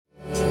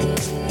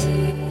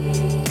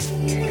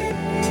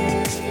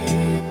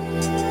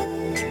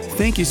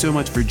Thank you so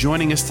much for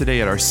joining us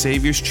today at our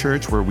Savior's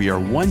Church, where we are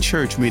one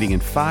church meeting in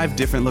 5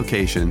 different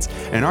locations.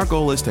 And our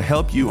goal is to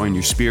help you on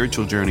your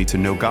spiritual journey to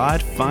know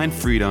God, find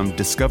freedom,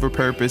 discover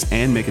purpose,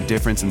 and make a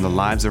difference in the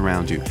lives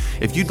around you.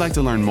 If you'd like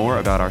to learn more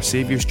about our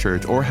Savior's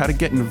Church or how to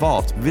get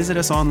involved, visit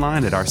us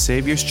online at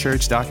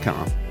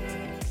oursaviorschurch.com.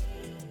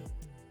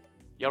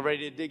 Y'all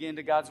ready to dig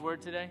into God's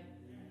Word today?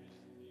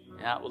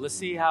 Yeah, well, let's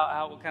see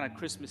what kind of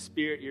Christmas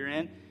spirit you're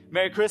in.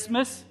 Merry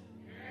Christmas.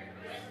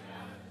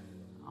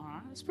 All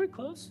right, that's pretty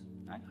close.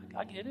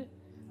 I get it.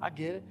 I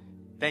get it.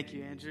 Thank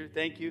you, Andrew.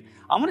 Thank you.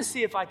 I'm going to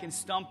see if I can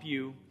stump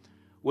you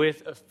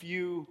with a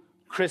few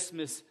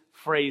Christmas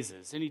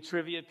phrases. Any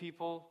trivia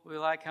people we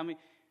like? How many?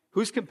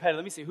 Who's competitive?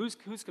 Let me see.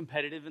 Who's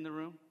competitive in the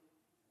room?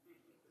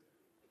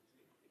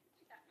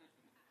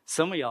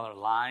 Some of y'all are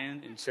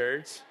lying in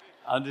church.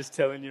 I'm just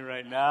telling you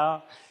right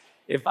now.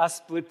 If I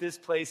split this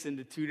place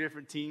into 2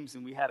 different teams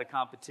and we had a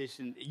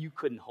competition, you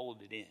couldn't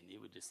hold it in.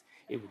 It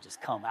would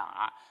just come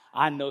out.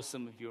 I know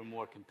some of you are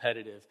more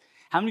competitive.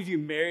 How many of you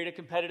married a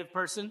competitive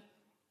person?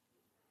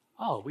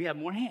 Oh, we have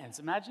more hands.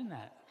 Imagine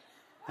that.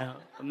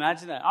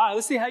 Imagine that. All right,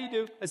 let's see how you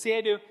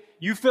do.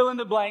 You fill in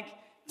the blank.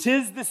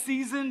 'Tis the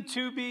season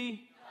to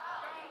be.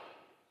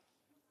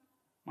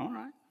 All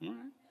right.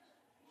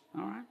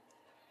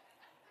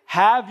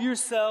 Have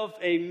yourself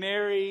a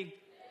merry.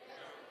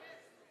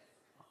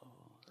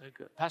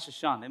 Good. Pastor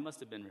Sean, they must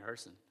have been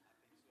rehearsing.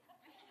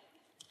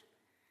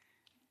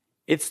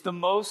 It's the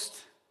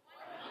most.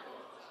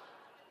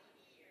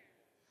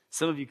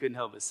 Some of you couldn't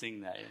help but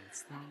sing that.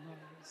 It's the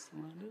most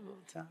wonderful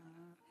time.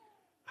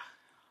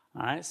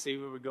 All right, see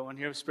where we're going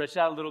here. Stretch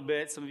out a little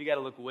bit. Some of you got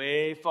to look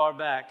way far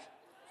back.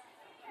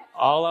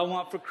 All I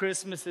want for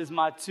Christmas is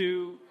my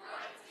two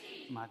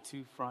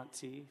front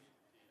teeth.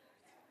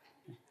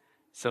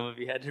 Some of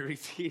you had to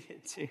repeat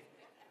it too.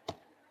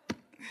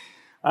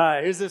 All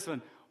right, here's this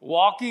one.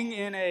 Walking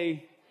in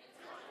a...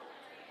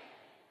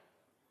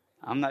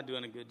 I'm not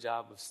doing a good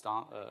job of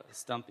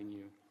stumping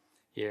you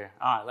here.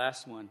 All right,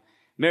 last one.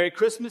 Merry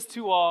Christmas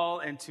to all,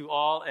 and to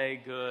all a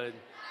good...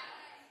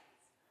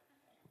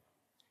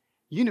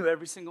 You knew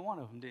every single one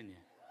of them, didn't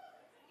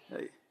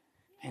you?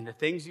 And the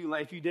things you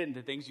learned, if you didn't,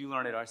 the things you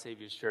learned at our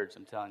Savior's Church,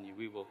 I'm telling you,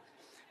 we will.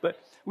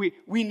 But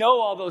we know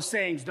all those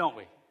sayings, don't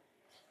we?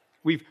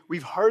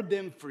 We've heard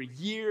them for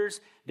years.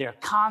 They're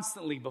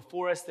constantly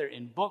before us. They're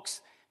in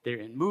books. They're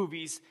in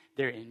movies.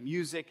 They're in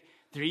music.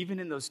 They're even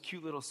in those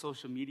cute little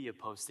social media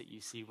posts that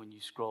you see when you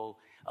scroll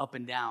up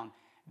and down.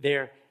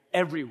 They're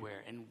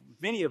everywhere. And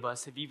many of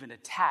us have even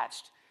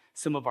attached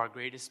some of our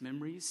greatest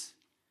memories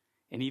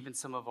and even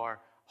some of our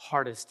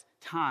hardest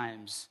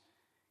times,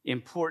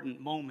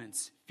 important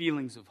moments,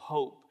 feelings of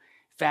hope,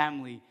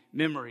 family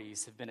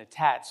memories have been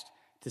attached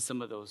to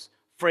some of those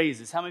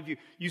phrases. How many of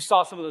you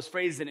saw some of those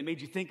phrases and it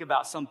made you think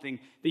about something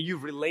that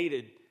you've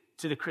related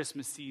to the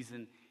Christmas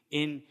season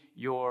in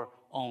your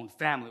own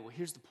family? Well,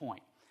 here's the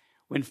point.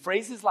 When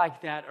phrases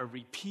like that are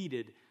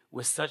repeated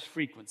with such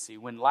frequency,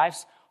 when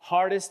life's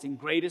hardest and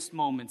greatest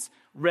moments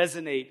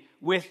resonate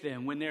with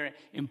them, when they're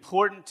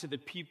important to the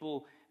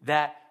people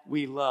that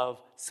we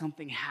love,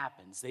 something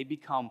happens. They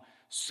become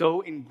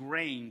so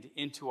ingrained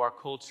into our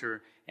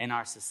culture and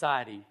our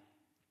society.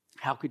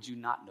 How could you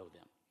not know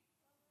them? I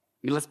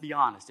mean, let's be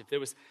honest. If there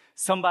was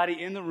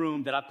somebody in the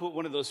room that I put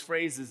one of those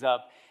phrases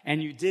up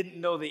and you didn't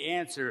know the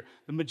answer,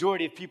 the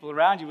majority of people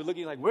around you would look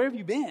at you like, where have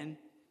you been?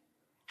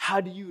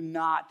 How do you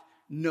not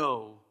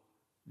know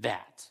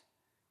that?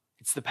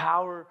 It's the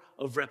power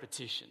of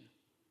repetition.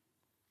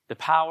 The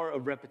power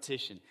of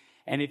repetition.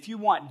 And if you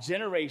want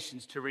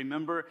generations to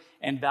remember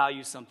and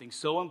value something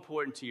so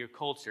important to your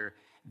culture,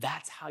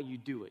 that's how you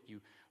do it.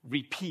 You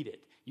repeat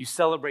it. You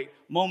celebrate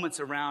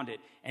moments around it,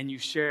 and you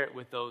share it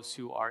with those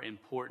who are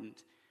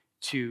important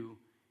to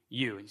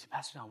you. And you say,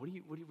 Pastor John, what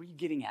are you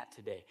getting at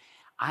today?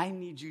 I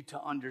need you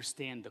to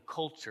understand the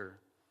culture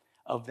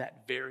of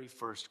that very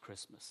first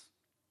Christmas.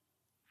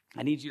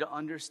 I need you to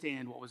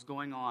understand what was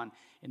going on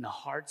in the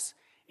hearts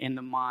and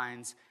the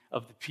minds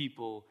of the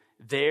people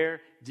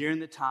there during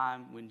the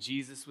time when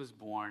Jesus was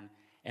born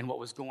and what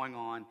was going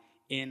on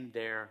in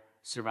their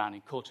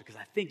surrounding culture. Because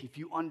I think if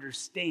you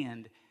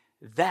understand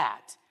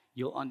that,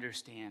 you'll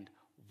understand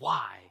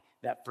why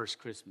that first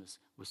Christmas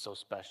was so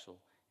special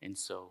and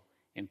so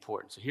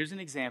important. So here's an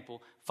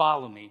example.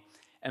 Follow me.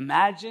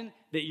 Imagine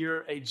that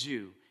you're a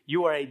Jew.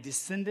 You are a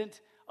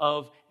descendant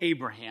of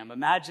Abraham.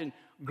 Imagine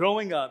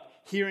growing up,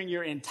 hearing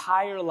your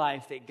entire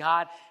life that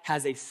God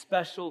has a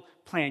special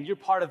plan. You're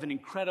part of an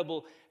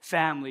incredible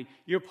family.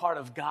 You're part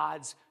of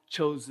God's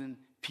chosen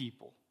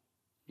people.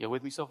 You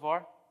with me so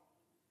far?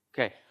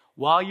 Okay.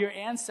 While your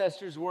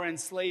ancestors were in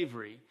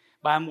slavery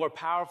by a more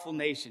powerful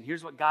nation,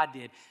 here's what God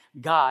did.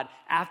 God,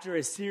 after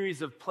a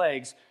series of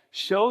plagues,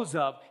 shows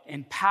up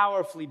and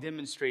powerfully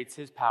demonstrates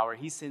his power.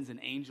 He sends an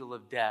angel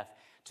of death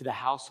to the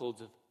households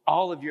of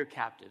all of your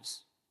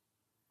captives.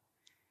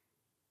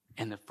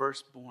 And the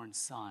firstborn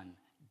son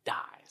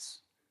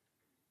dies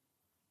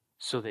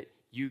so that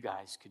you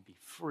guys could be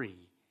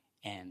free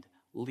and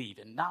leave.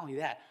 And not only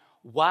that,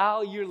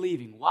 while you're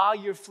leaving, while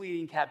you're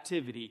fleeing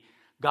captivity,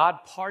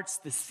 God parts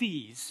the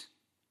seas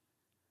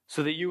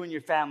so that you and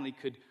your family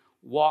could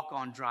walk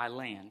on dry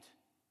land.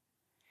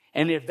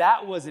 And if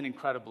that wasn't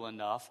incredible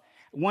enough,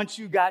 once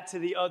you got to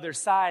the other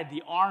side,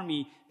 the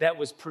army that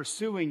was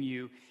pursuing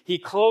you, he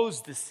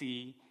closed the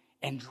sea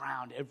and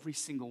drowned every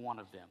single one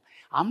of them.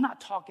 I'm not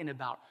talking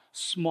about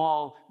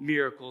small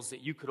miracles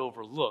that you could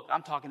overlook.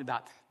 I'm talking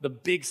about the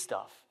big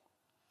stuff.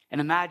 And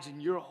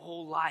imagine your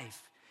whole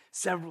life,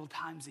 several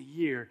times a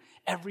year,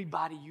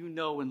 everybody you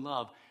know and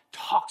love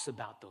talks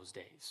about those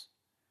days,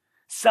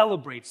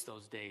 celebrates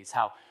those days,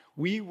 how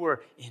we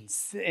were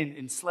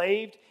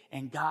enslaved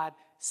and God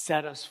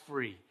set us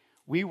free.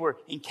 We were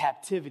in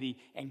captivity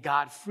and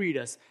God freed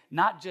us,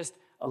 not just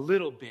a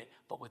little bit,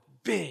 but with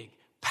big,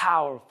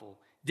 powerful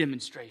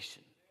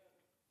demonstration.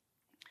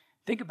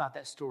 Think about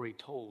that story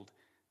told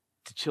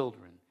to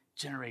children,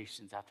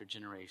 generations after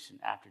generation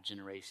after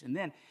generation. And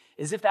then,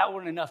 as if that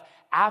weren't enough,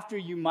 after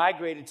you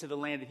migrated to the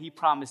land that he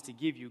promised to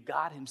give you,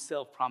 God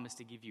himself promised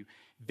to give you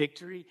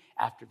victory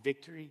after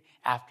victory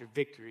after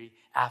victory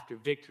after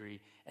victory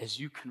as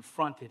you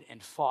confronted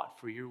and fought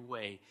for your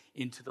way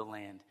into the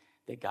land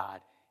that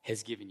God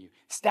has given you.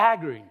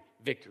 Staggering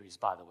victories,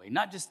 by the way,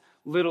 not just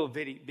little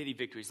bitty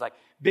victories, like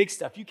big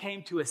stuff. You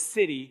came to a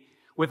city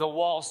with a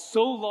wall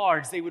so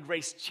large they would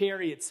race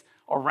chariots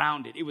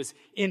around it. It was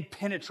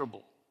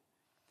impenetrable.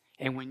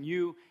 And when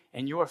you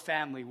and your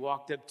family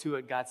walked up to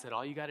it, God said,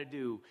 all you got to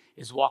do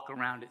is walk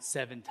around it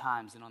 7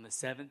 times. And on the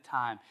 7th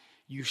time,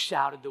 you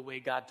shouted the way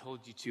God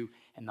told you to,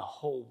 and the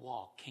whole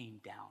wall came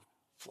down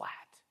flat.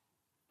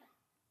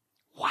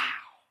 Wow.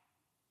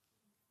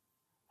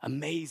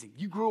 Amazing.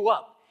 You grew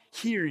up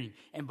hearing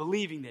and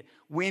believing that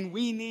when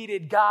we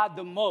needed God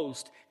the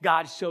most,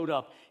 God showed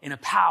up in a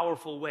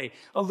powerful way.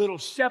 A little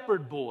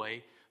shepherd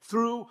boy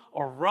threw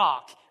a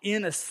rock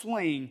in a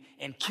sling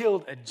and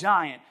killed a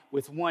giant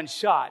with one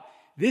shot.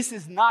 This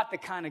is not the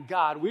kind of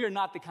God. We are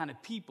not the kind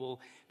of people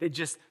that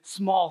just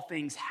small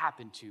things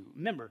happen to.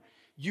 Remember,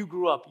 you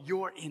grew up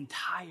your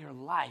entire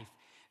life.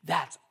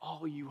 That's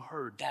all you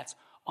heard. That's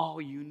all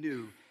you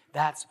knew.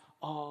 That's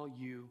all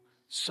you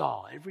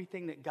saw.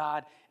 Everything that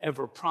God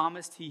ever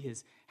promised, he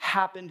has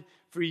happened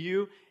for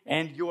you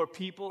and your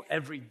people.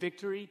 Every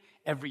victory,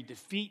 every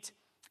defeat,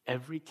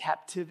 every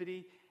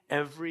captivity,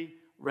 every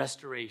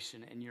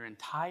restoration, and your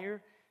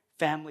entire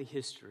family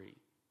history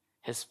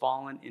has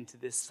fallen into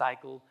this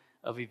cycle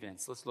of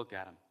events. Let's look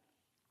at them.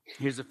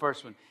 Here's the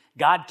first one.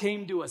 God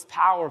came to us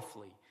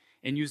powerfully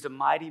and used a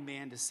mighty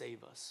man to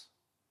save us.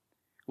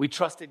 We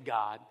trusted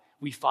God.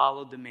 We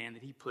followed the man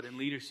that he put in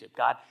leadership.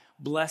 God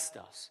blessed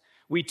us.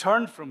 We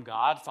turned from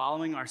God,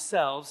 following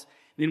ourselves.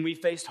 Then we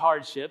faced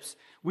hardships.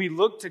 We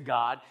looked to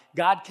God.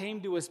 God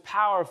came to us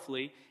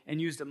powerfully and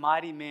used a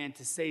mighty man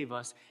to save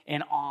us.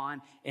 And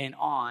on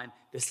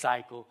the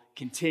cycle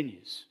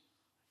continues.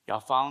 Y'all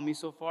follow me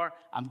so far?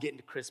 I'm getting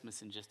to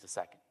Christmas in just a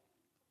second.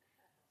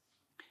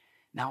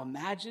 Now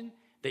imagine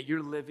that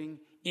you're living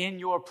in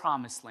your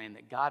promised land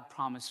that God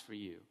promised for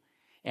you.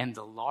 And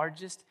the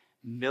largest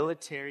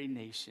military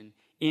nation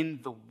in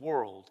the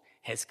world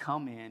has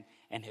come in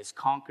and has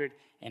conquered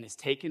and has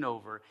taken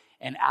over.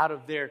 And out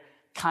of their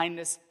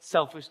kindness,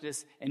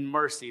 selfishness, and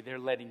mercy, they're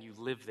letting you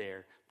live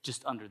there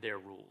just under their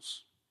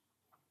rules.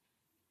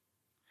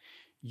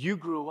 You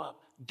grew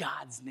up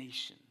God's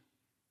nation,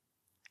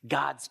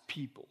 God's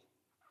people.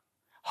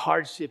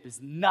 Hardship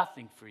is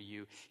nothing for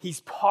you.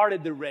 He's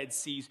parted the Red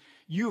Seas.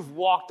 You've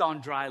walked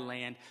on dry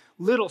land,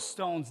 little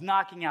stones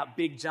knocking out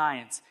big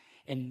giants,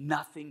 and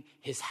nothing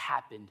has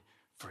happened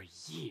for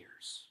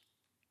years.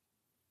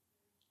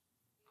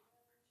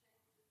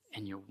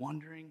 And you're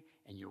wondering,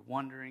 and you're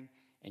wondering,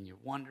 and you're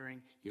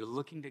wondering. You're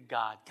looking to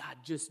God. God,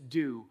 just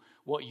do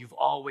what you've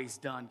always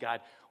done,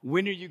 God.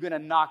 When are you going to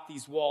knock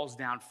these walls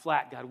down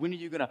flat, God? When are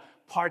you going to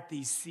part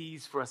these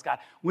seas for us, God?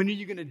 When are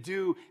you going to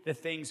do the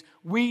things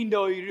we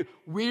know you do?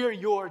 We're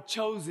your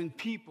chosen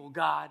people,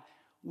 God.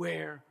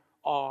 Where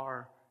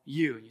are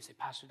you? And you say,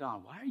 Pastor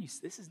Don, why are you?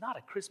 This is not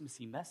a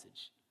Christmassy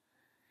message.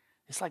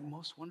 It's like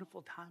most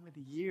wonderful time of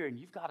the year, and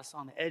you've got us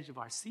on the edge of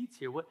our seats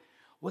here.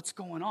 What's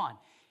going on?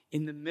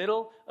 In the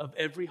middle of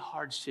every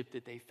hardship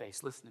that they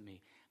face, listen to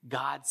me,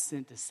 God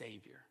sent a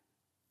Savior.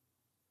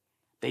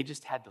 They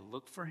just had to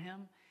look for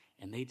him,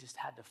 and they just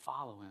had to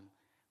follow him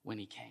when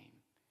he came.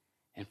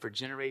 And for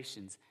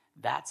generations,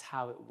 that's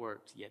how it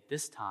worked. Yet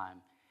this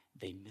time,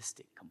 they missed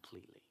it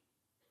completely.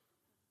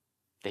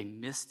 They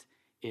missed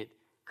it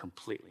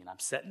completely. And I'm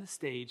setting the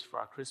stage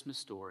for our Christmas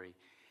story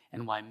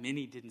and why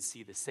many didn't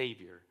see the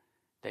Savior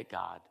that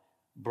God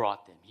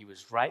brought them. He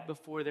was right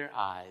before their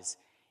eyes,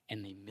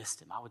 and they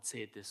missed him. I would say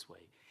it this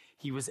way.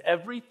 He was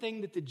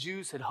everything that the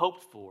Jews had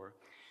hoped for,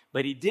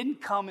 but he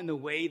didn't come in the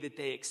way that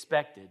they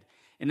expected.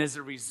 And as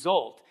a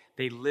result,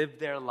 they lived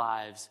their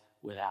lives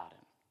without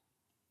him.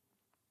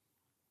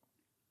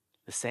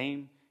 The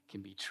same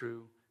can be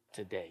true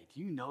today.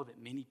 Do you know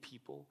that many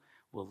people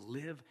will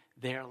live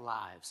their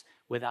lives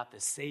without the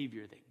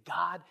Savior that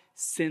God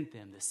sent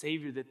them, the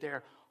Savior that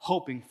they're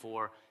hoping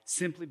for,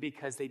 simply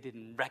because they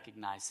didn't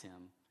recognize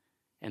him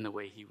in the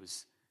way he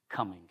was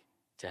coming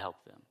to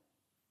help them?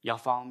 Y'all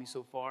follow me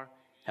so far?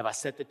 Have I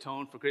set the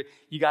tone for Christmas?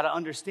 You got to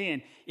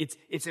understand,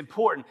 it's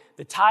important.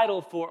 The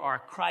title for our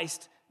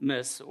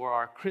Christmas or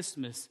our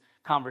Christmas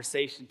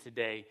conversation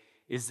today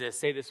is this.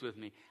 Say this with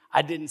me.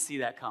 I didn't see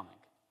that coming.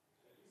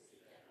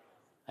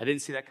 I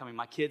didn't see that coming.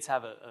 My kids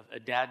have a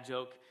dad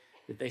joke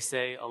that they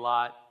say a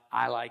lot.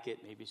 I like it.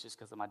 Maybe it's just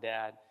because of my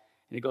dad.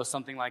 And it goes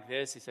something like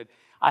this. He said,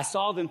 I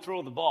saw them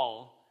throw the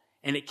ball,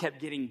 and it kept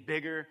getting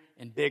bigger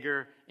and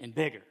bigger and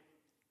bigger.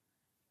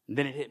 And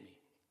then it hit me.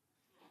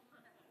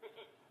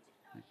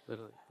 Like,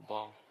 literally, the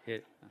ball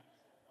hit.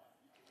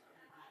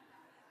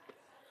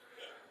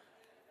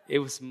 It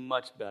was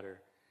much better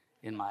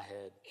in my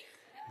head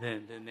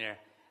than there.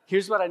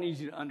 Here's what I need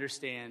you to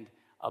understand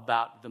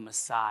about the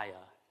Messiah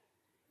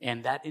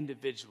and that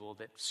individual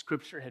that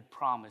Scripture had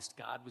promised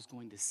God was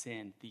going to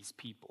send these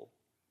people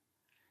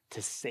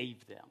to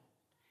save them.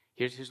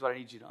 Here's what I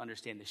need you to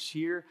understand. The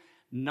sheer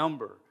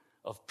number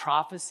of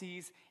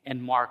prophecies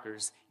and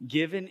markers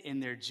given in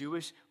their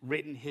Jewish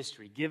written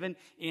history, given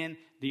in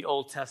the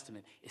Old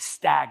Testament, is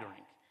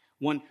staggering.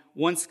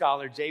 One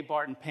scholar, J.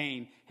 Barton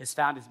Payne, has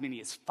found as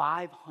many as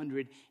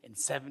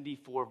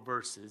 574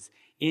 verses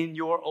in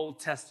your Old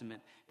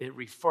Testament that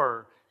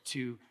refer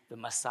to the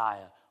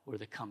Messiah or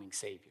the coming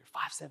Savior.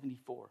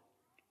 574.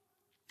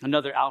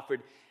 Another,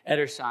 Alfred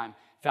Edersheim,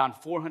 found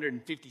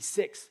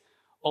 456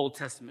 Old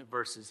Testament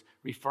verses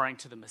referring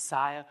to the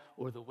Messiah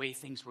or the way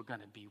things were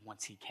going to be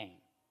once he came.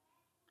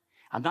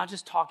 I'm not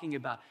just talking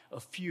about a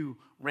few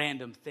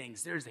random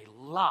things. There's a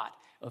lot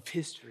of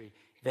history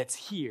that's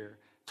here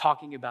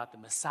talking about the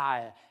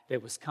Messiah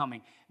that was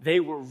coming. They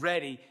were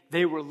ready.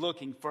 They were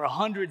looking. For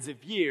hundreds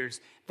of years,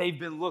 they've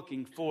been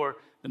looking for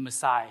the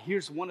Messiah.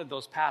 Here's one of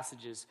those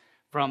passages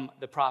from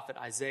the prophet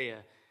Isaiah.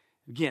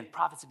 Again,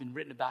 prophets have been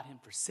written about him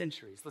for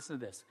centuries. Listen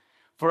to this.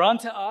 For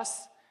unto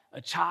us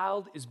a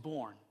child is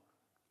born.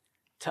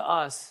 To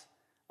us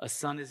a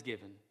son is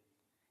given,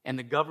 and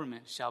the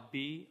government shall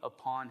be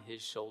upon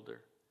his shoulder.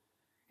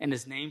 And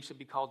his name shall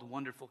be called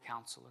Wonderful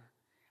Counselor,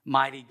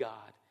 Mighty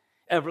God,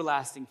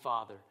 Everlasting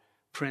Father,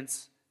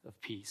 Prince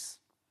of Peace.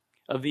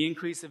 Of the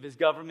increase of his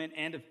government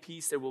and of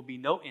peace there will be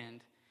no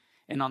end,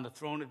 and on the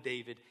throne of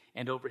David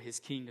and over his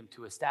kingdom,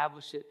 to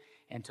establish it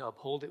and to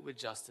uphold it with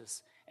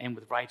justice and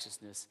with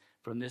righteousness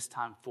from this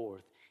time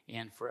forth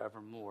and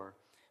forevermore.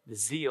 The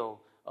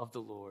zeal of the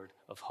Lord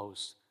of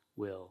hosts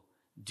will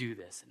do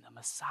this. And the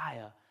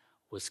Messiah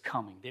was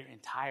coming. Their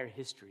entire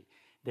history,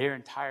 their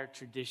entire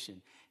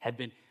tradition had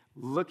been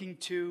looking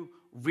to,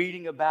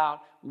 reading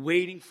about,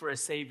 waiting for a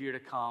Savior to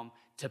come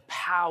to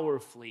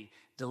powerfully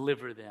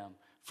deliver them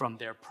from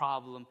their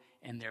problem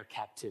and their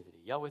captivity.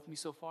 Y'all with me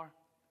so far?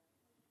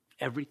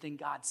 Everything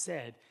God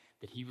said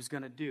that he was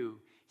going to do,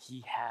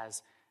 he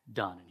has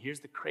done. And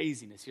here's the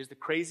craziness. Here's the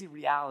crazy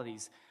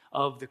realities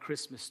of the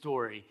Christmas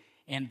story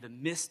and the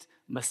missed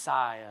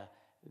Messiah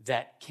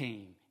that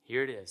came.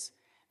 Here it is.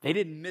 They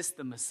didn't miss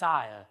the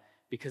Messiah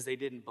because they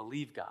didn't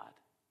believe God.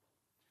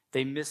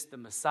 They missed the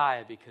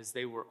Messiah because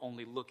they were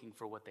only looking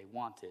for what they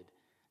wanted,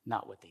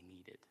 not what they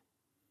needed.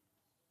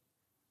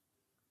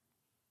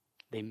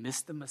 They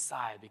missed the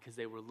Messiah because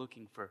they were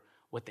looking for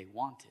what they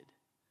wanted,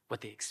 what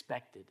they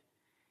expected,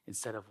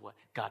 instead of what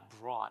God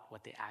brought,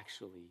 what they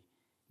actually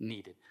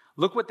needed.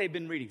 Look what they've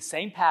been reading.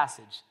 Same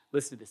passage.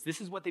 Listen to this.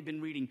 This is what they've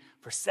been reading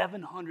for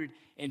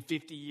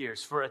 750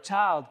 years. For a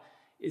child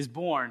is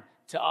born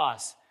to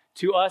us.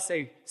 To us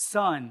a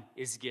son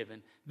is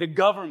given. The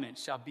government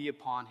shall be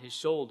upon his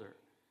shoulder.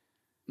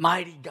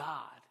 Mighty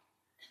God,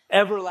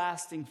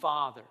 everlasting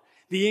Father,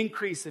 the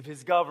increase of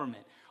his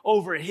government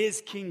over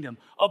his kingdom,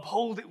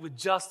 uphold it with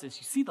justice.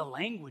 You see, the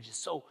language is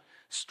so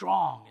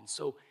strong and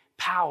so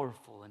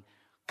powerful, and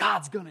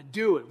God's going to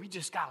do it. We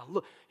just got to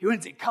look.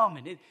 When's it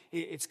coming?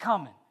 It's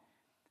coming.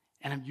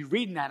 And you're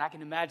reading that, and I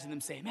can imagine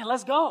them saying, man,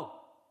 let's go.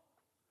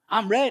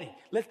 I'm ready.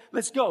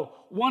 Let's go.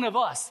 One of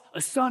us,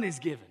 a son is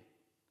given.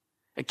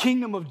 A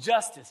kingdom of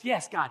justice.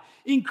 Yes, God,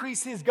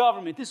 increase his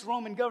government. This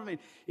Roman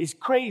government is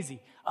crazy.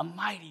 A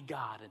mighty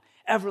God, an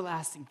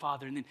everlasting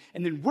Father.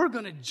 And then we're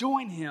going to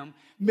join him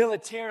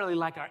militarily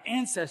like our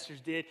ancestors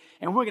did,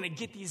 and we're going to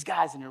get these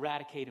guys and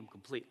eradicate them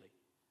completely.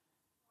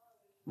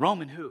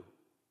 Roman who?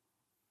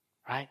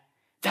 Right?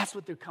 That's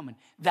what they're coming.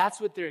 That's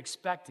what they're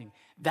expecting.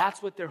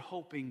 That's what they're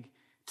hoping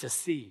to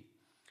see.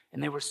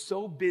 And they were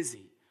so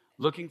busy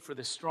looking for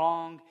the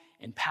strong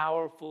and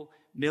powerful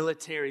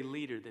military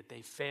leader that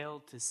they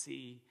failed to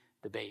see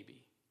the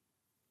baby.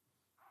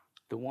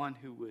 The one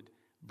who would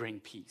bring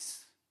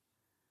peace.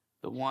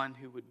 The one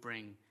who would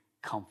bring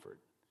comfort.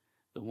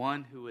 The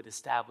one who would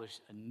establish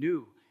a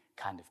new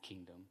kind of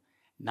kingdom,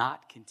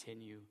 not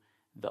continue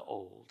the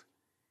old.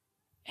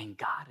 And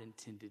God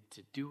intended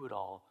to do it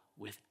all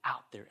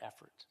without their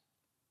effort.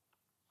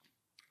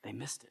 They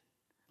missed it.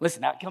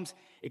 Listen, now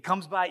it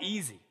comes by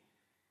easy.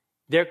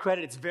 Their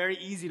credit, it's very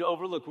easy to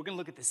overlook. We're going to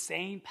look at the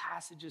same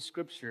passage of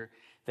Scripture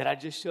that I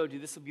just showed you.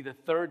 This will be the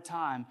third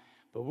time,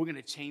 but we're going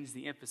to change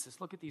the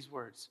emphasis. Look at these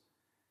words.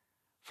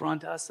 For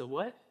unto us a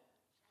what?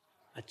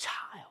 A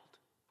child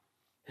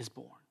is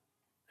born.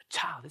 A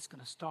child. It's going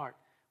to start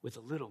with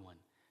a little one,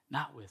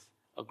 not with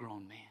a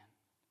grown man.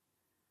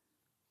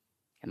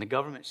 And the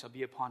government shall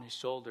be upon his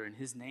shoulder, and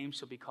his name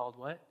shall be called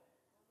what?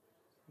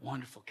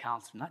 Wonderful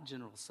Counselor, not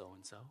General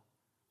so-and-so.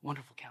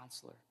 Wonderful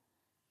Counselor.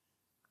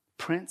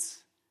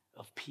 Prince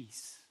of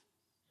Peace.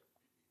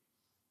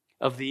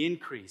 Of the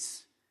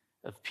increase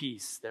of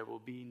peace, there will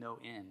be no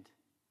end.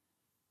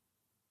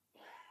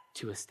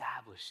 To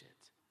establish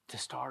it, to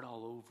start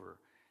all over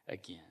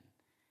again.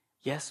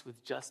 Yes,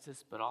 with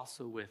justice, but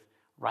also with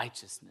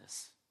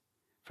righteousness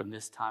from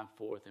this time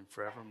forth and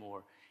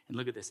forevermore. And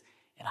look at this.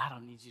 And I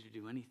don't need you to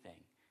do anything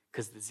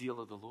because the zeal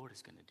of the Lord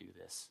is going to do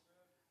this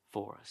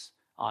for us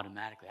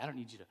automatically. I don't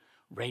need you to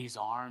raise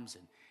arms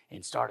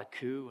and start a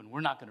coup, and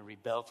we're not going to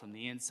rebel from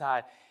the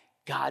inside.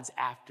 God's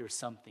after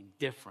something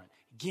different.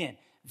 Again,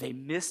 they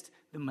missed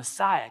the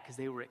Messiah because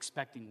they were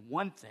expecting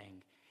one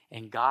thing,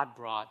 and God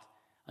brought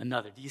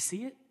another. Do you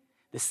see it?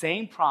 The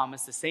same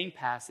promise, the same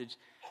passage,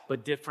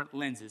 but different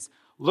lenses.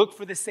 Look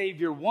for the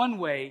Savior one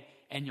way,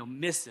 and you'll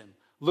miss him.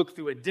 Look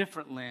through a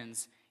different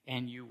lens,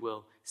 and you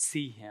will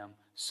see him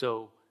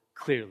so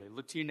clearly.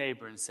 Look to your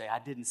neighbor and say, I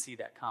didn't see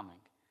that coming.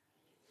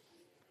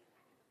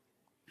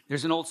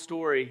 There's an old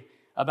story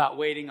about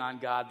waiting on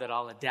God that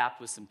I'll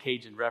adapt with some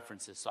Cajun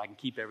references so I can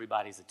keep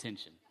everybody's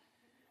attention.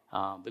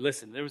 But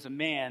listen, there was a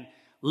man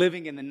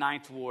living in the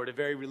 9th Ward, a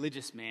very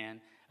religious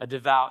man, a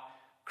devout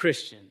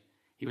Christian.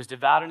 He was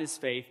devout in his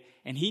faith,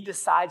 and he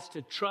decides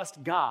to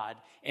trust God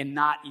and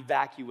not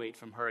evacuate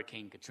from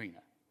Hurricane Katrina.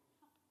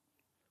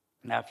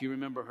 Now, if you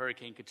remember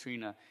Hurricane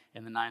Katrina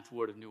in the 9th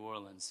Ward of New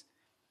Orleans,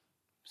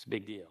 it's a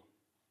big deal.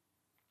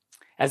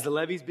 As the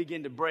levees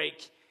begin to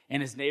break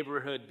and his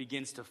neighborhood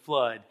begins to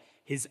flood,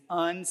 his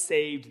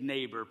unsaved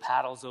neighbor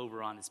paddles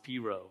over on his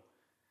pirogue.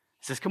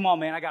 He says, come on,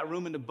 man, I got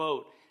room in the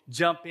boat.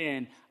 Jump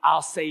in,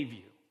 I'll save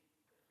you.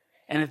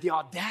 And at the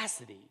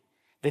audacity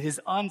that his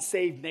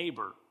unsaved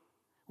neighbor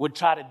would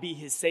try to be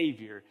his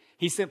savior,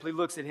 he simply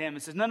looks at him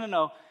and says,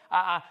 no,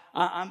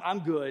 I'm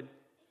good.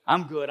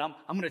 I'm good. I'm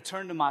going to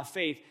turn to my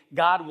faith.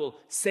 God will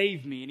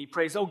save me. And he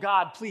prays, oh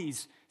God,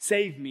 please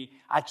save me.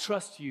 I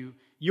trust you.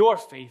 You're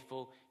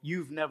faithful.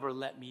 You've never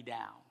let me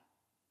down.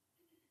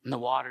 And the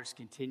waters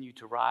continue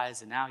to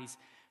rise, and now he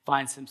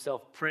finds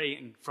himself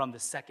praying from the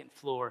 2nd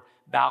floor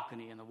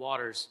balcony, and the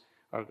waters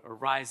are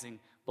rising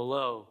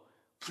below.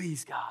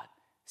 Please, God,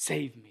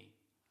 save me.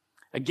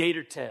 A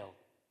gator tail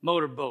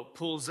motorboat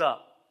pulls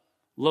up.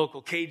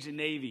 Local Cajun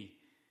Navy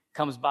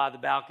comes by the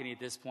balcony at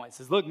this point.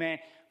 Says, look, man,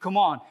 come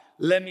on.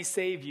 Let me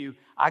save you.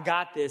 I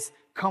got this.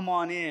 Come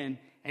on in.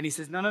 And he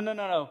says,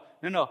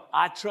 no.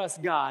 I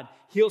trust God.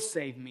 He'll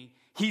save me.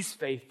 He's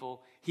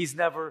faithful. He's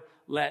never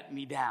let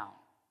me down.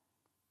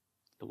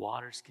 The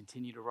waters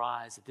continue to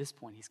rise. At this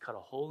point, he's cut a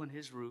hole in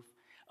his roof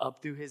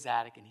up through his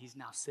attic, and he's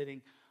now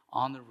sitting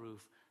on the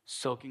roof,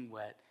 soaking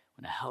wet,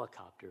 when a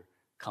helicopter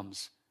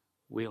comes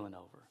wheeling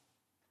over.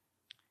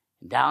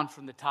 And down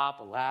from the top,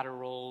 a ladder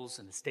rolls,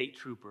 and a state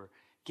trooper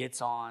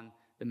gets on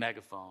the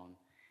megaphone,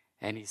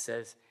 and he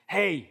says,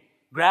 hey,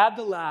 grab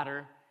the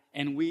ladder,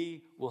 and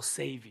we will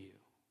save you.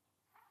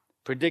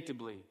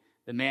 Predictably,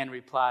 the man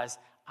replies,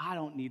 I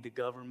don't need the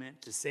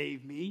government to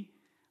save me.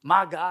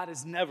 My God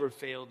has never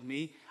failed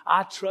me.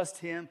 I trust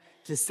him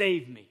to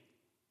save me.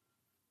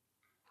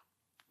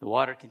 The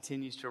water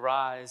continues to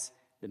rise.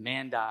 The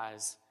man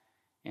dies.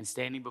 And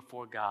standing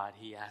before God,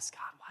 he asks,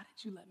 God, why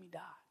did you let me die?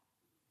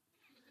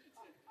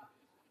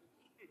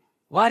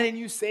 Why didn't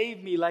you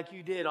save me like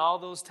you did all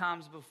those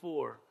times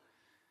before?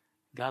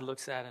 God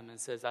looks at him and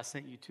says, I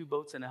sent you 2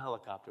 boats and a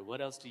helicopter.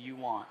 What else do you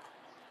want?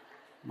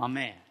 My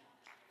man,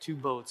 2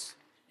 boats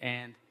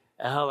and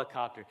a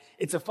helicopter.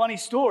 It's a funny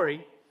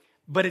story,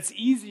 but it's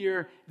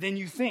easier than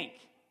you think,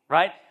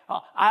 right?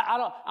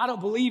 I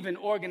don't believe in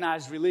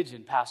organized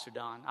religion, Pastor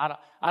Don.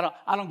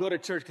 I don't go to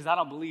church because I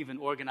don't believe in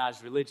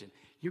organized religion.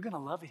 You're going to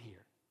love it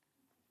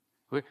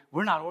here.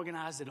 We're not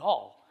organized at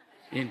all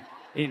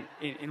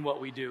in what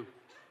we do.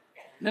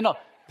 No,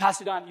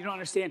 Pastor Don, you don't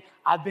understand.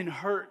 I've been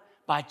hurt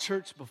by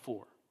church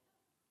before.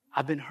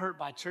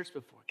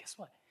 Guess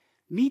what?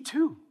 Me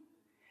too.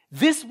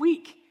 This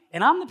week,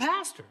 and I'm the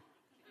pastor.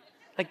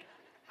 Like,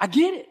 I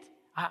get it.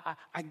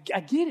 I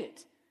get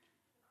it.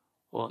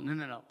 Well,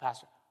 no,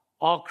 Pastor.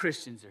 All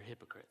Christians are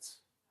hypocrites.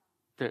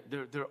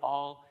 They're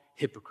all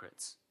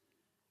hypocrites.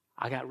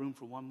 I got room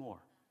for one more.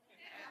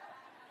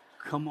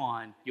 Come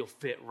on, you'll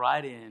fit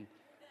right in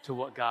to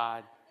what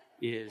God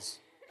is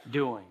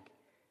doing.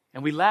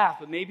 And we laugh,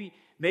 but maybe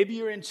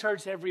you're in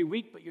church every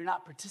week, but you're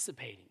not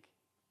participating.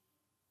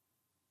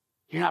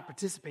 You're not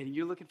participating.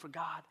 You're looking for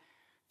God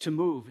to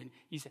move. And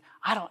you say,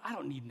 I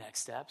don't need next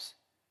steps.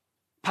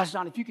 Pastor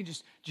Don, if you can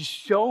just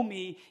show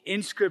me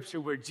in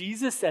Scripture where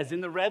Jesus says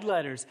in the red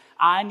letters,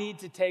 I need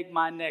to take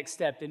my next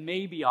step, then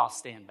maybe I'll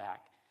stand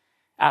back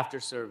after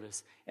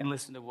service and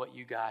listen to what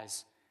you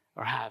guys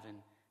are having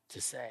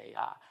to say.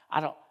 I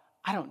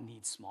don't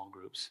need small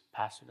groups,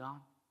 Pastor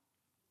Don.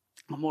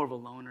 I'm more of a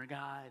loner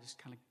guy. I just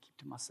kind of keep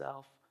to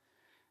myself.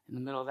 In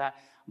the middle of that,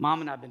 Mom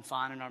and I have been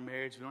fine in our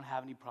marriage. We don't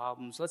have any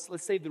problems. Let's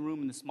save the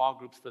room in the small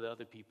groups for the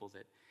other people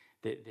that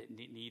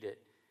need it.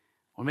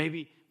 Or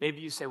maybe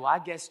you say, well, I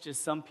guess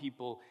just some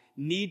people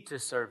need to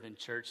serve in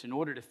church in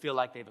order to feel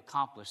like they've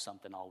accomplished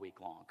something all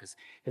week long. Because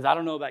I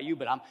don't know about you,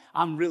 but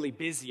I'm really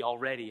busy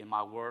already in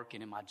my work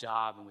and in my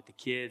job and with the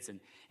kids,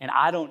 and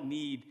I don't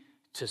need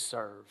to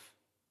serve.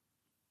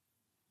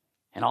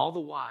 And all the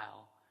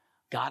while,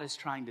 God is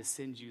trying to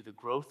send you the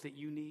growth that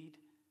you need,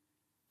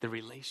 the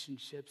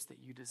relationships that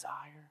you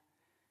desire,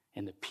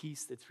 and the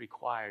peace that's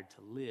required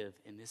to live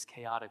in this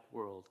chaotic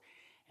world.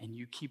 And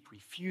you keep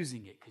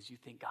refusing it because you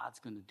think God's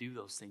going to do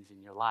those things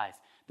in your life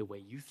the way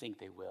you think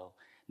they will,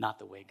 not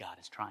the way God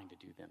is trying to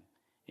do them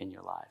in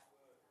your life.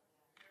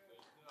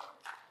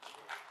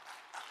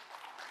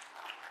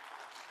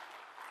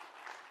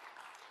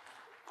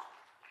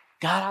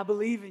 God, I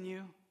believe in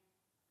you.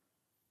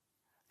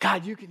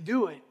 God, you can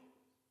do it.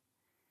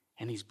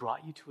 And he's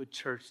brought you to a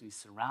church and he's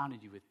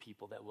surrounded you with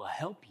people that will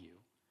help you.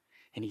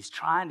 And he's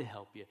trying to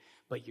help you,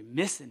 but you're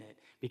missing it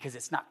because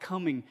it's not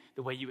coming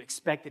the way you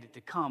expected it to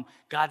come.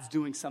 God's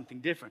doing something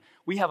different.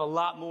 We have a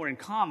lot more in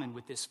common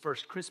with this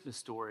first Christmas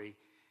story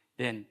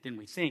than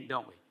we think,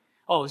 don't we?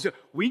 Oh, so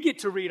we get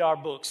to read our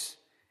books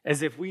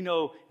as if we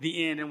know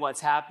the end and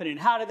what's happening.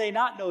 How do they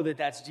not know that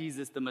that's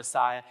Jesus, the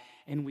Messiah?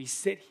 And we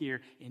sit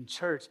here in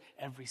church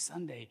every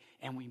Sunday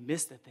and we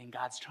miss the thing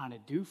God's trying to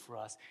do for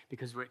us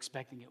because we're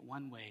expecting it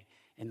one way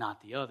and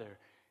not the other.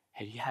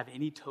 Have you have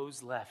any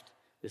toes left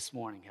this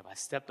morning? Have I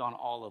stepped on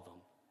all of them?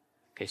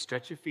 Okay,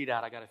 stretch your feet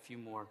out. I got a few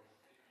more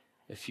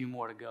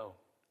to go.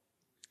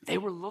 They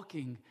were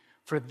looking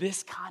for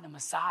this kind of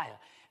Messiah.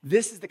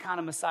 This is the kind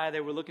of Messiah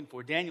they were looking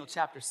for. Daniel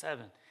chapter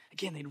 7.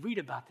 Again, they'd read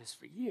about this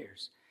for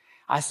years.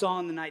 I saw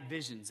in the night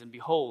visions, and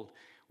behold,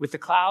 with the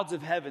clouds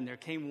of heaven there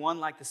came one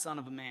like the Son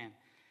of a Man.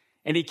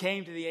 And he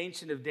came to the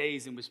Ancient of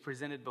Days and was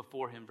presented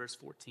before him. Verse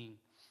 14.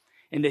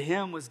 And to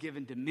him was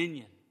given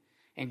dominion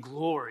and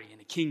glory and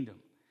a kingdom,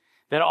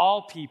 that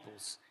all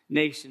peoples,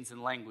 nations,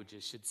 and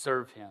languages should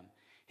serve him.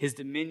 His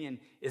dominion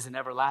is an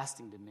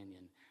everlasting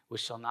dominion,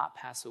 which shall not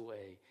pass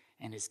away,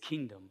 and his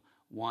kingdom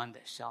one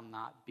that shall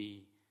not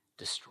be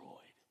destroyed.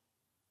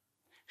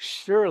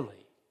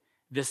 Surely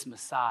this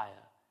Messiah,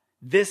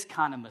 this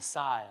kind of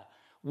Messiah,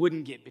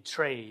 wouldn't get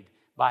betrayed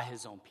by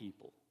his own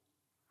people.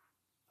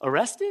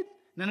 Arrested?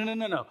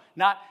 No.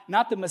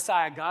 Not the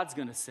Messiah God's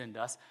going to send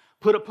us.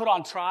 Put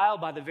on trial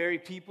by the very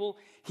people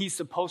he's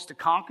supposed to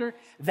conquer.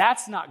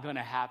 That's not going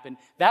to happen.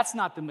 That's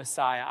not the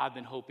Messiah I've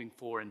been hoping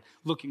for and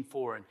looking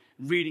for and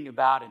reading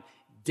about. And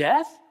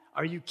death?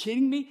 Are you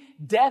kidding me?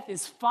 Death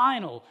is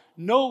final.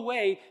 No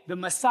way the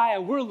Messiah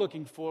we're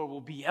looking for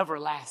will be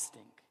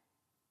everlasting.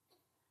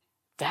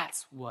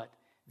 That's what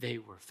they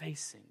were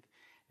facing.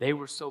 They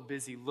were so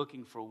busy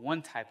looking for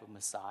one type of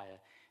Messiah,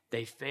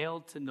 they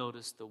failed to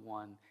notice the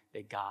one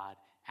that God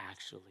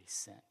actually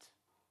sent.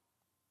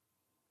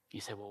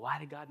 You say, well, why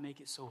did God make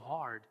it so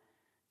hard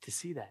to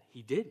see that?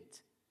 He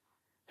didn't.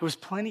 There was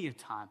plenty of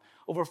time.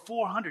 Over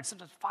 400,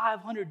 sometimes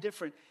 500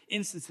 different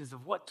instances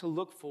of what to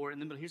look for in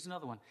the middle. Here's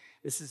another one.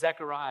 This is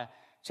Zechariah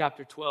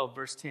chapter 12,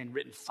 verse 10,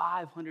 written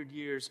 500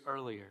 years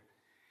earlier.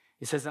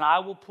 It says, and I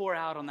will pour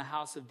out on the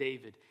house of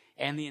David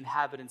and the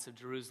inhabitants of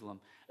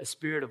Jerusalem a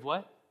spirit of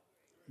what?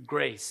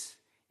 Grace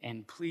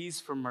and pleas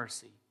for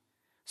mercy,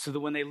 so that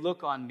when they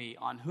look on me,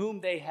 on whom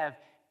they have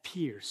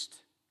pierced,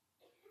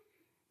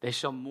 they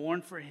shall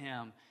mourn for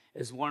him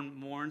as one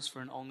mourns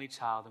for an only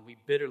child, and weep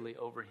bitterly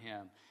over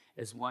him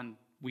as one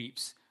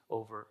weeps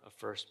over a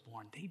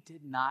firstborn. They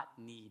did not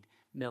need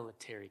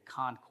military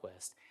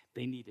conquest.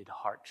 They needed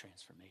heart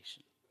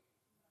transformation.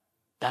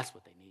 That's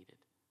what they needed.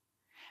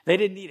 They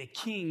didn't need a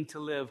king to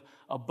live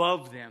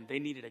above them. They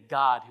needed a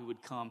God who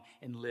would come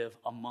and live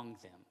among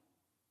them.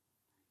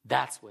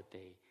 That's what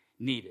they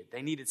needed.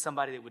 They needed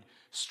somebody that would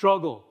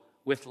struggle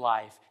with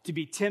life, to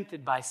be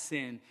tempted by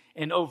sin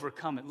and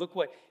overcome it. Look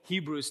what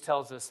Hebrews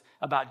tells us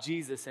about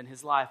Jesus and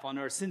his life on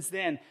earth. Since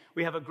then,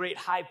 we have a great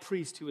high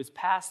priest who has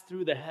passed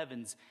through the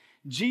heavens,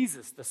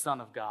 Jesus, the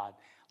Son of God.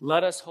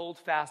 Let us hold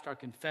fast our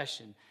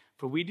confession,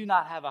 for we do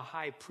not have a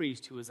high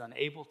priest who is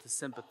unable to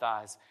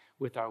sympathize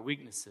with our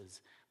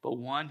weaknesses, but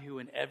one who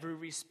in every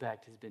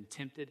respect has been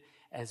tempted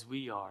as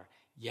we are,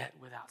 yet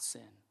without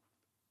sin.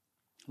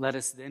 Let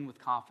us then with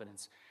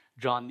confidence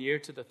draw near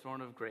to the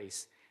throne of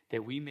grace,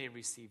 that we may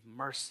receive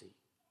mercy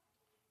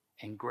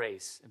and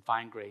grace and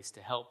find grace to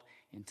help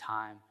in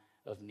time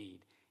of need.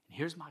 And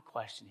here's my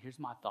question. Here's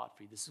my thought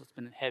for you. This is what's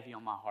been heavy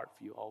on my heart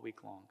for you all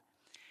week long.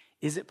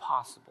 Is it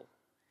possible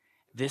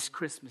this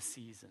Christmas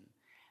season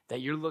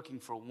that you're looking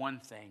for one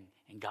thing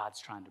and God's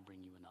trying to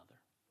bring you another?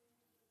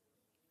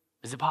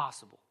 Is it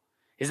possible?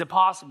 Is it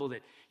possible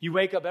that you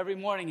wake up every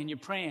morning and you're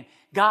praying,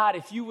 God,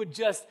 if you would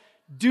just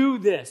do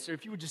this, or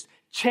if you would just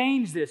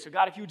change this, or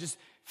God, if you would just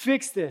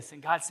fix this,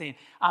 and God's saying,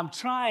 I'm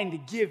trying to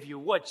give you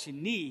what you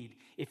need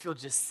if you'll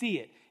just see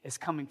it as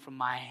coming from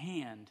my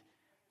hand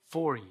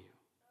for you.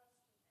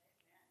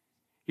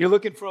 You're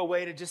looking for a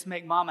way to just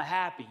make mama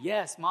happy.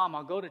 Yes, mom,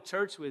 I'll go to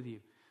church with you.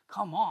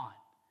 Come on,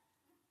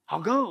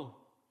 I'll go.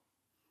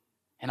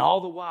 And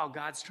all the while,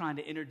 God's trying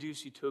to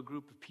introduce you to a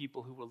group of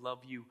people who will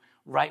love you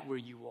right where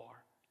you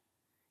are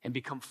and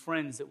become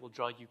friends that will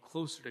draw you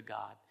closer to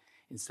God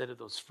instead of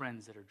those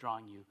friends that are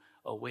drawing you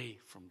away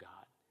from God.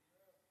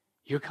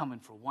 You're coming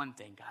for one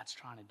thing. God's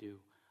trying to do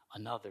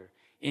another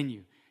in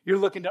you. You're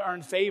looking to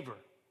earn favor.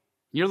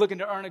 You're looking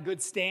to earn a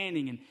good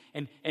standing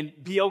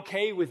and be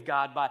okay with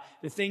God by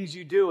the things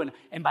you do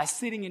and by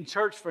sitting in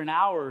church for an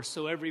hour or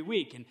so every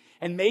week.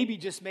 And maybe,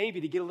 just maybe,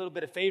 to get a little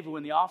bit of favor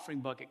when the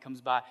offering bucket comes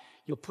by,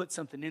 you'll put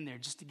something in there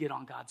just to get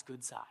on God's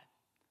good side.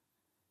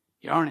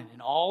 You're earning it.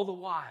 And all the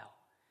while,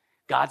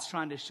 God's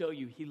trying to show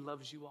you He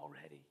loves you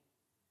already.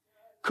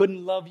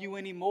 Couldn't love you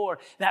anymore.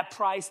 That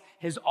price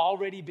has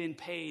already been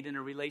paid, and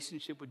a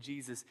relationship with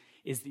Jesus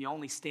is the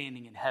only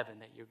standing in heaven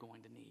that you're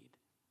going to need.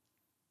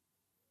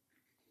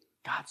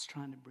 God's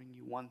trying to bring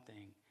you one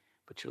thing,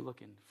 but you're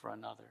looking for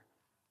another.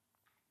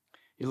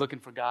 You're looking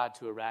for God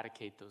to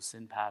eradicate those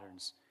sin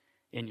patterns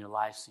in your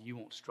life so you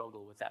won't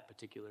struggle with that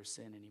particular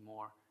sin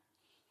anymore.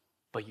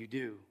 But you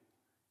do,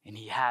 and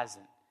He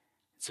hasn't.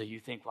 So you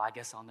think, well, I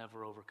guess I'll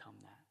never overcome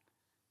that.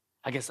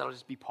 I guess that'll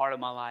just be part of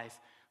my life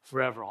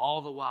forever.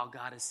 All the while,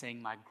 God is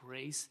saying, my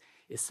grace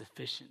is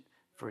sufficient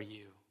for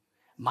you.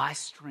 My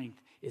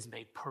strength is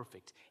made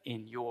perfect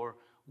in your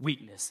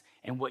weakness.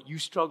 And what you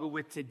struggle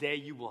with today,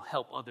 you will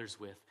help others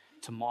with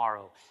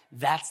tomorrow.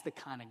 That's the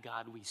kind of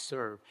God we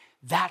serve.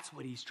 That's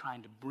what He's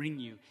trying to bring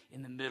you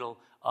in the middle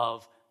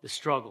of the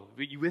struggle.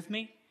 Are you with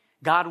me?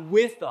 God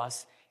with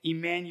us,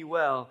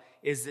 Emmanuel,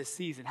 is this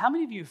season. How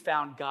many of you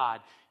found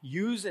God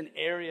use an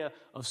area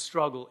of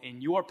struggle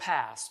in your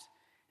past,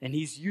 and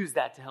He's used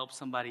that to help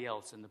somebody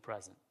else in the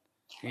present?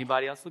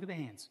 Anybody else? Look at the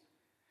hands.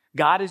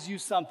 God has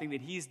used something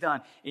that He's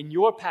done in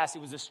your past.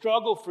 It was a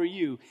struggle for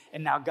you,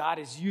 and now God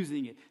is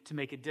using it to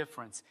make a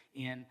difference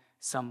in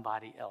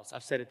somebody else.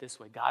 I've said it this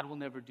way. God will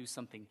never do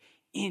something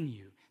in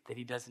you that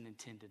He doesn't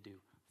intend to do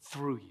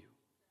through you.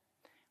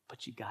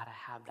 But you got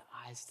to have the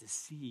eyes to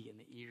see and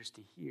the ears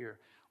to hear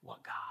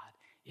what God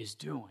is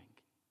doing.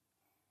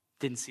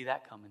 Didn't see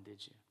that coming,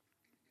 did you?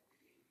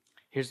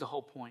 Here's the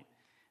whole point.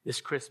 This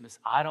Christmas,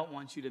 I don't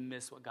want you to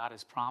miss what God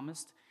has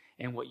promised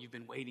and what you've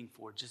been waiting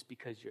for just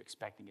because you're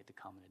expecting it to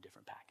come in a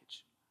different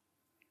package.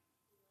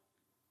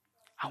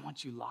 I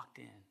want you locked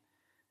in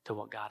to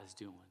what God is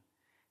doing,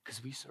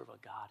 because we serve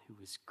a God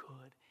who is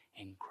good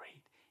and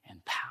great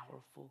and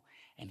powerful,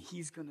 and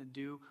He's going to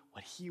do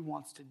what He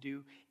wants to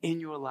do in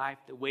your life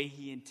the way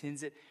He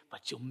intends it,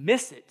 but you'll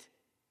miss it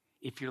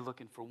if you're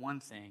looking for one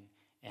thing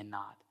and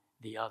not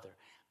the other.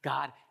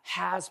 God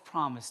has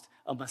promised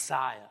a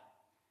Messiah.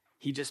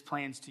 He just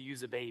plans to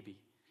use a baby,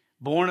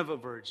 born of a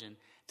virgin,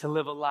 to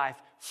live a life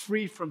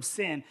free from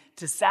sin,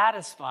 to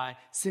satisfy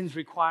sin's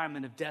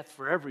requirement of death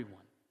for everyone.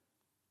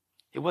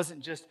 It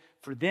wasn't just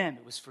for them,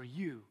 it was for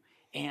you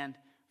and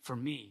for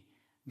me.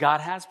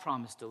 God has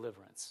promised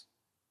deliverance,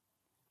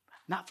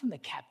 not from the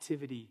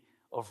captivity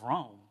of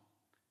Rome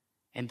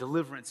and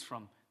deliverance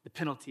from the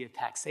penalty of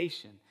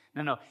taxation.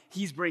 No,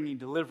 He's bringing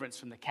deliverance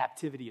from the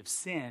captivity of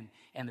sin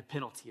and the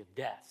penalty of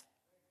death.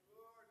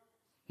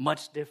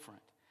 Much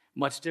different.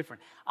 Much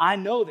different. I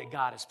know that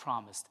God has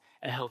promised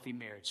a healthy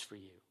marriage for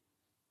you.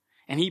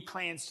 And He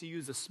plans to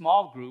use a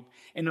small group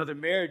and other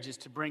marriages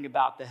to bring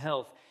about the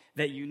health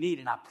that you need.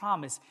 And I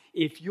promise,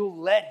 if you'll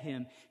let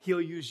Him,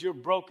 He'll use your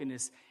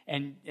brokenness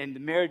and the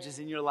marriages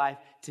in your life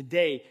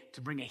today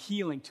to bring a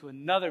healing to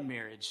another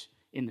marriage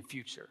in the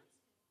future.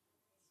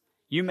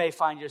 You may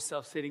find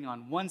yourself sitting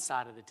on one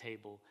side of the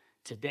table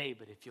today,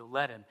 but if you'll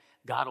let Him,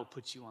 God will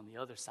put you on the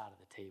other side of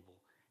the table,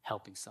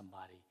 helping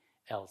somebody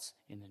else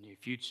in the near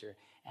future.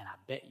 And I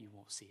bet you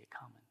won't see it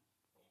coming.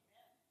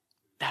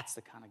 That's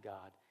the kind of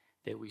God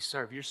that we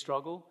serve. Your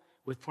struggle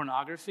with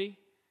pornography,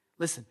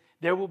 listen,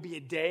 there will be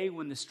a day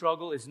when the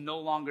struggle is no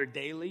longer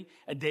daily,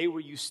 a day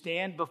where you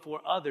stand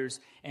before others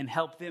and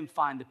help them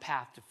find the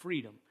path to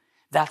freedom.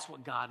 That's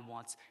what God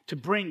wants to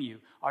bring you.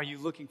 Are you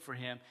looking for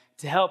Him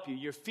to help you?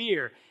 Your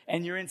fear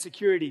and your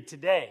insecurity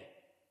today.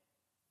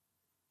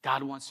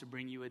 God wants to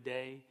bring you a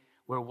day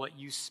where what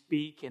you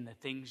speak and the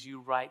things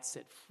you write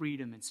set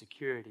freedom and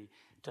security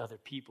to other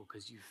people,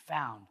 because you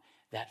found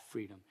that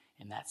freedom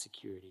and that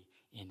security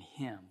in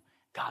Him.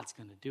 God's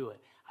going to do it.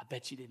 I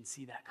bet you didn't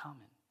see that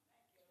coming.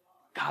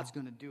 God's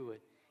going to do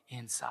it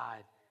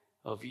inside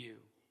of you.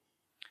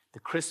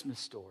 The Christmas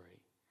story,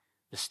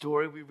 the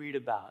story we read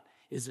about,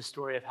 is the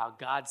story of how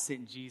God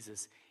sent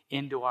Jesus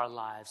into our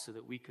lives so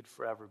that we could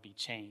forever be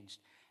changed.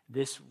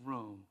 This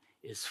room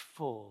is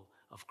full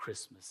of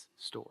Christmas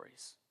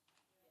stories.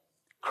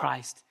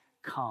 Christ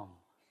come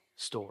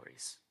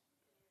stories.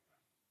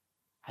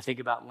 I think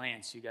about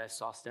Lance. You guys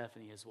saw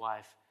Stephanie, his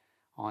wife,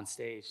 on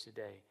stage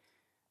today.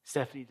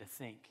 Stephanie, to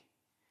think,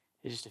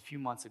 just a few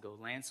months ago,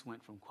 Lance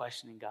went from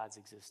questioning God's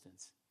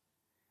existence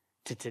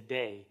to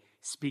today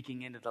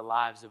speaking into the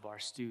lives of our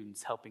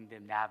students, helping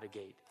them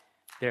navigate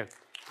their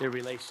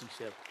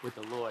relationship with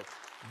the Lord.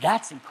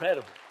 That's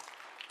incredible.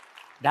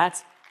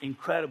 That's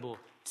incredible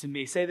to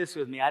me. Say this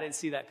with me. I didn't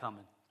see that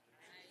coming.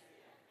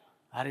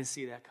 I didn't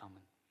see that coming.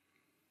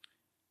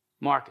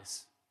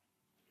 Marcus,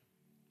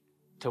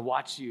 to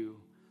watch you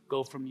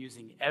go from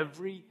using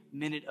every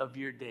minute of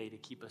your day to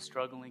keep a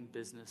struggling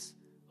business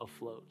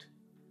afloat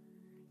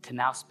to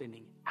now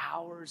spending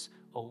hours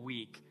a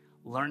week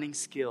learning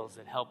skills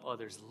that help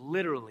others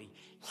literally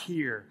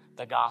hear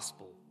the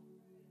gospel.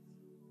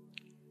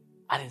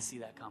 I didn't see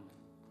that coming.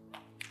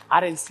 I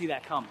didn't see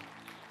that coming.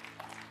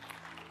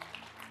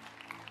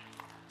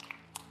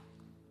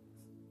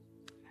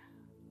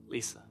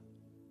 Lisa,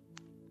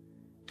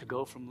 to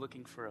go from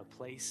looking for a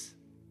place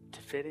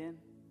to fit in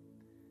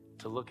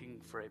to looking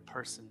for a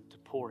person to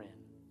pour in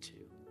to.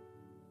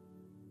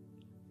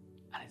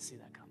 I didn't see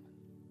that coming.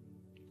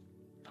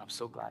 But I'm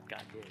so glad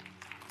God did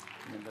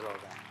in the middle of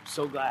that. I'm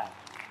so glad.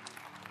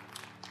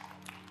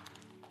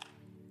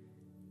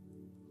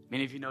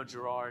 Many of you know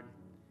Gerard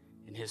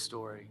and his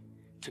story.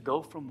 To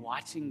go from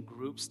watching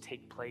groups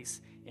take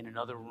place in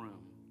another room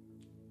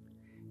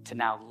to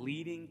now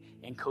leading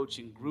and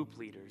coaching group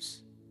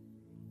leaders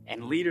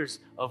and leaders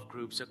of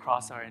groups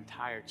across our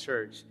entire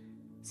church.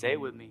 Say it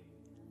with me.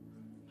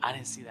 I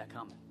didn't see that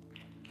coming.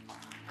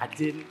 I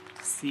didn't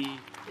see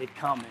it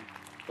coming,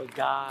 but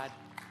God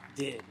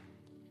did.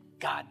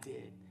 God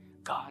did.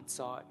 God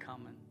saw it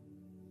coming.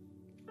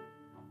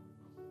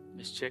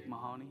 Miss Chick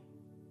Mahoney,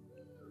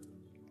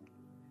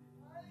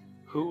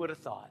 who would have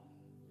thought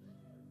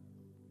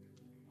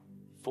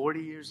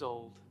 40 years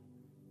old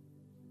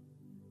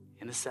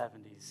in the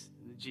 70s,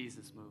 in the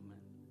Jesus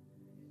movement,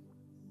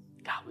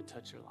 God would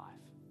touch her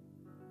life.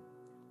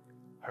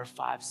 Her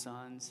 5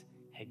 sons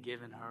had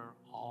given her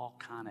all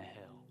kind of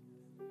hell.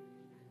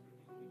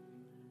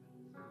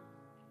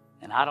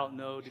 And I don't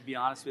know, to be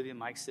honest with you,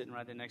 Mike's sitting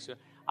right there next to her,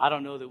 I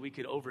don't know that we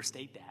could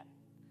overstate that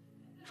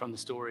from the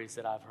stories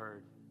that I've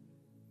heard.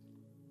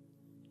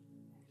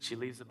 She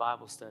leaves the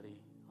Bible study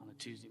on a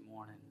Tuesday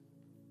morning,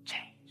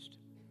 changed,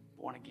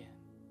 born again.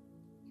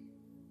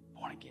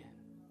 Born again.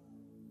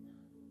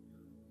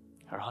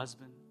 Her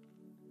husband,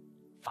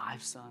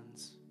 5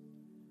 sons,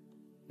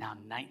 now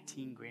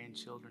 19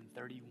 grandchildren,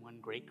 31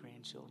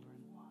 great-grandchildren.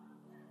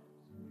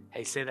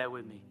 Hey, say that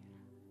with me.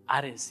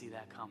 I didn't see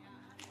that coming.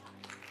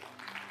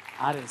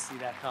 I didn't see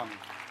that coming.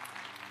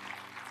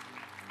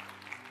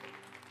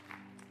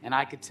 And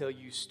I could tell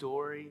you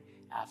story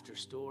after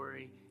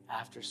story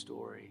after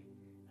story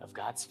of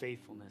God's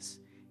faithfulness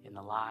in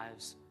the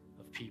lives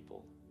of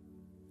people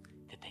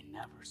that they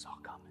never saw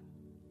coming.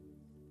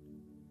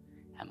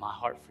 And my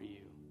heart for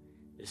you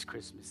this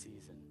Christmas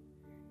season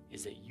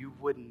is that you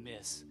wouldn't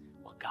miss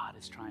what God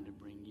is trying to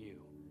bring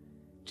you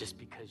just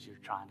because you're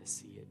trying to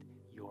see it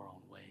your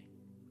own way.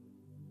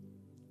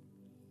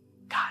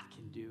 God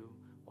can do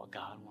what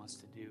God wants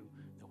to do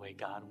the way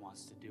God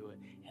wants to do it,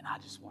 and I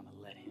just want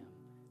to let him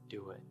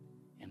do it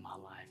in my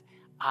life.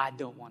 I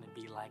don't want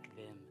to be like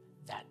them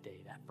that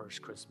day, that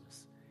first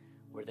Christmas,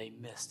 where they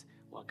missed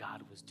what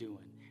God was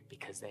doing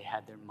because they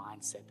had their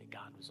mindset that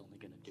God was only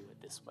going to do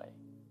it this way.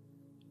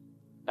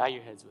 Bow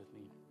your heads with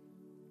me.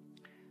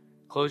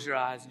 Close your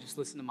eyes and just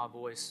listen to my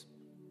voice.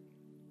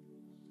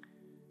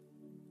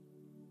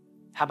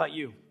 How about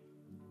you?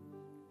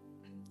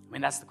 I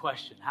mean, that's the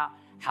question.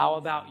 How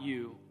about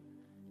you?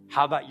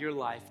 How about your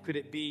life? Could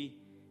it be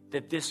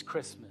that this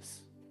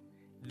Christmas,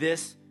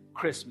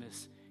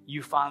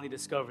 you finally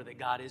discover that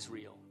God is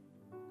real?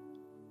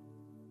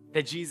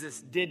 That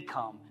Jesus did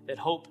come, that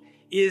hope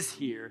is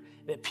here,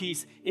 that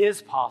peace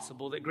is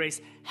possible, that grace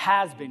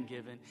has been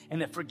given,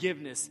 and that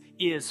forgiveness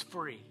is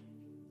free.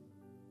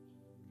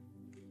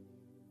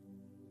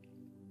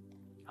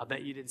 I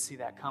bet you didn't see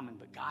that coming,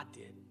 but God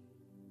did.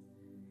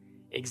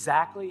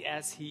 Exactly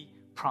as he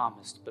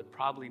promised, but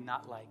probably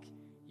not like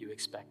you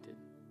expected.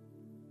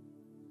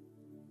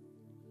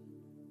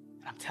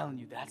 And I'm telling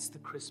you, that's the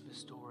Christmas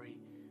story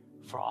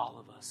for all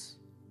of us.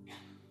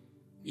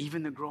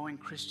 Even the growing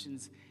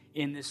Christians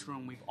in this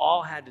room, we've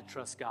all had to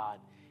trust God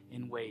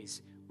in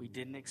ways we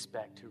didn't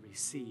expect to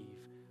receive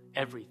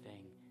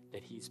everything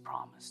that he's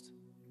promised.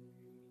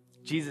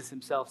 Jesus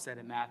himself said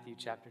in Matthew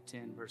chapter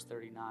 10, verse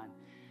 39,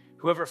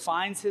 whoever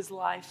finds his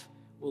life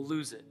will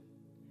lose it,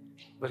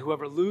 but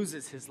whoever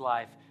loses his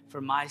life for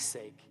my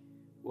sake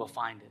will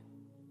find it.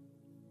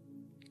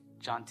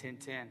 John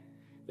 10:10,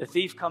 the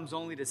thief comes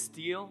only to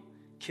steal,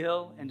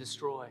 kill, and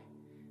destroy,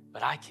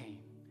 but I came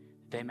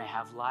that they may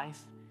have life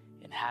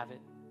and have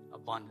it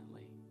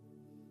abundantly.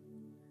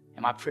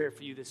 And my prayer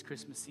for you this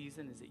Christmas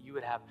season is that you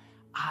would have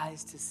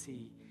eyes to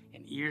see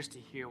and ears to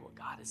hear what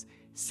God is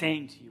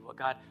saying to you, what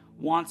God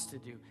wants to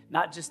do,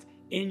 not just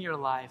in your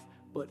life,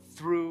 but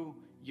through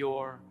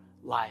your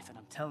life. And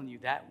I'm telling you,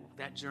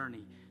 that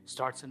journey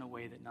starts in a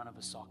way that none of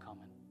us saw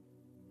coming.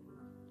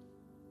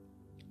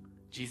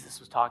 Jesus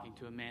was talking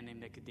to a man named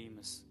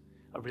Nicodemus,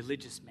 a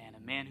religious man, a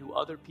man who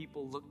other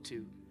people looked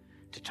to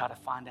try to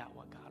find out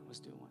what God was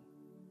doing.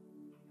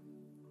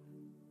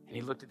 And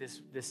he looked at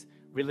this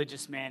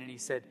religious man and he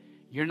said,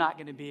 you're not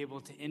going to be able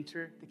to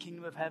enter the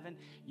kingdom of heaven.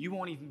 You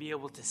won't even be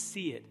able to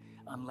see it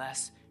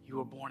unless you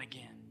are born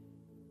again.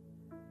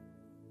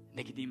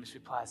 Nicodemus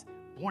replies,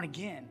 born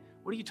again?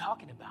 What are you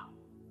talking about?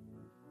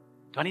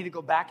 Do I need to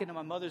go back into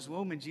my mother's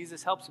womb? And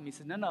Jesus helps him. He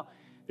said, no.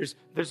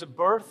 There's a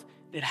birth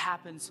that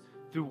happens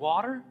through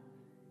water,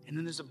 and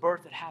then there's a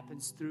birth that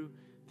happens through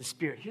the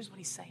Spirit. Here's what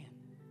he's saying.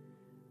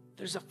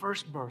 There's a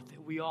first birth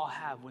that we all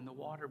have when the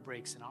water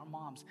breaks and our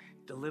moms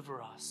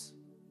deliver us.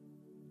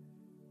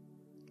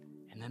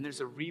 And then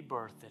there's a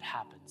rebirth that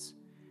happens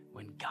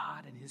when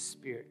God and his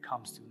Spirit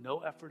comes through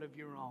no effort of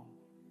your own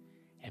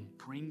and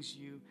brings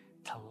you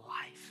to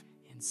life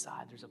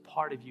inside. There's a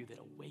part of you that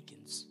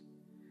awakens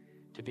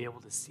to be able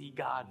to see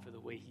God for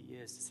the way he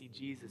is, to see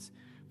Jesus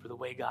for the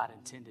way God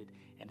intended,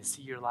 and to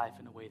see your life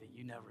in a way that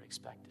you never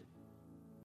expected.